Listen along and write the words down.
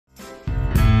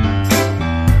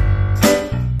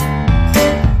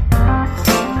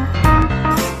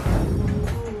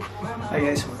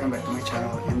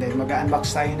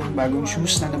mag-unbox tayo ng bagong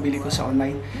shoes na nabili ko sa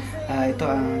online. Ito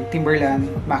ang Timberland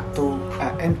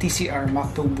MTCR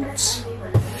Moc Toe Boots.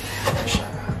 Ito siya.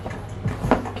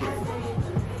 Okay.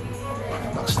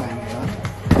 Unbox tayo ngayon.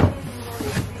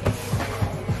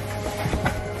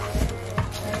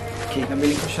 Okay,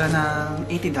 nabili ko siya ng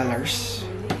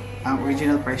 $80. Ang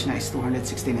original price na is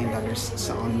 $269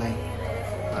 sa online.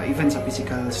 Even sa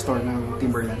physical store ng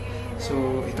Timberland.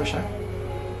 So, ito siya.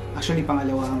 Actually,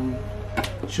 pangalawang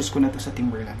shoes ko na to sa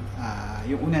Timberland.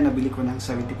 Yung una nabili ko ng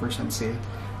 70% sale.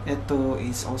 Ito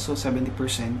is also 70%,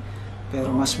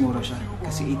 pero mas mura siya.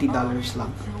 Kasi $80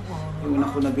 lang. Yung una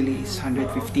ko nabili is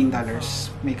 $115.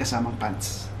 May kasamang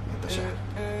pants. Ito siya.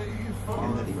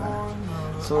 Ganda, diba?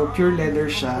 So, pure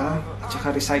leather siya. At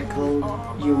saka recycled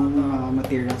yung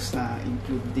materials na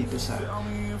include dito sa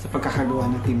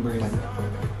pagkakagawa ng Timberland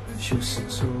shoes.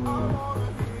 So,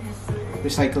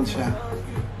 recycled siya.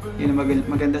 Yun ang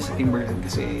maganda sa Timberland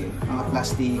kasi mga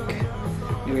plastic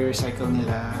i-recycle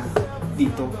nila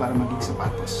dito para maging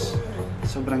sapatos.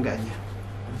 Sobrang gaan niya.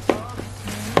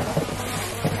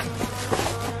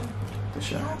 Ito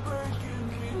siya.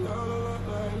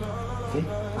 Okay,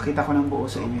 pakita ko ng buo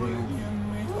sa inyo yung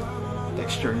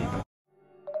texture nito.